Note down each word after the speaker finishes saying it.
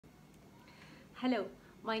Hello,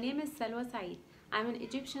 my name is Salwa Saeed. I'm an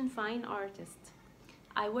Egyptian fine artist.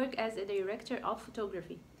 I work as a director of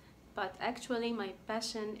photography, but actually my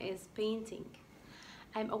passion is painting.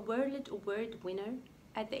 I'm a World Award winner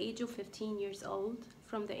at the age of 15 years old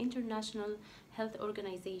from the International Health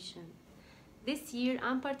Organization. This year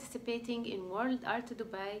I'm participating in World Art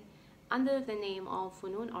Dubai under the name of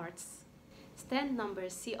Funun Arts. Stand number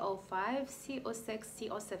CO5, CO6,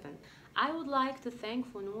 CO7. I would like to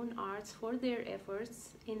thank Funun Arts for their efforts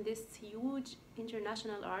in this huge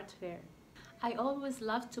international art fair. I always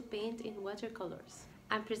loved to paint in watercolors.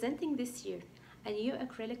 I'm presenting this year a new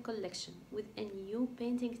acrylic collection with a new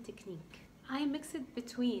painting technique. I mixed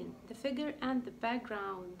between the figure and the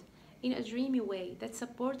background in a dreamy way that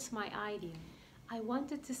supports my idea. I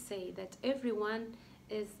wanted to say that everyone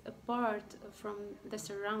is apart from the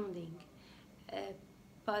surrounding,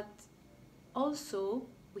 but also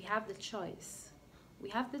we have the choice. We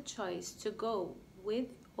have the choice to go with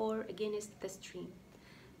or against the stream.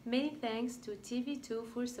 Many thanks to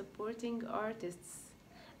TV2 for supporting artists,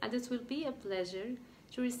 and it will be a pleasure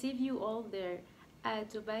to receive you all there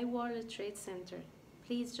at Dubai World Trade Center.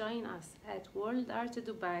 Please join us at World Art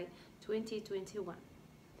Dubai 2021.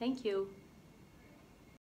 Thank you.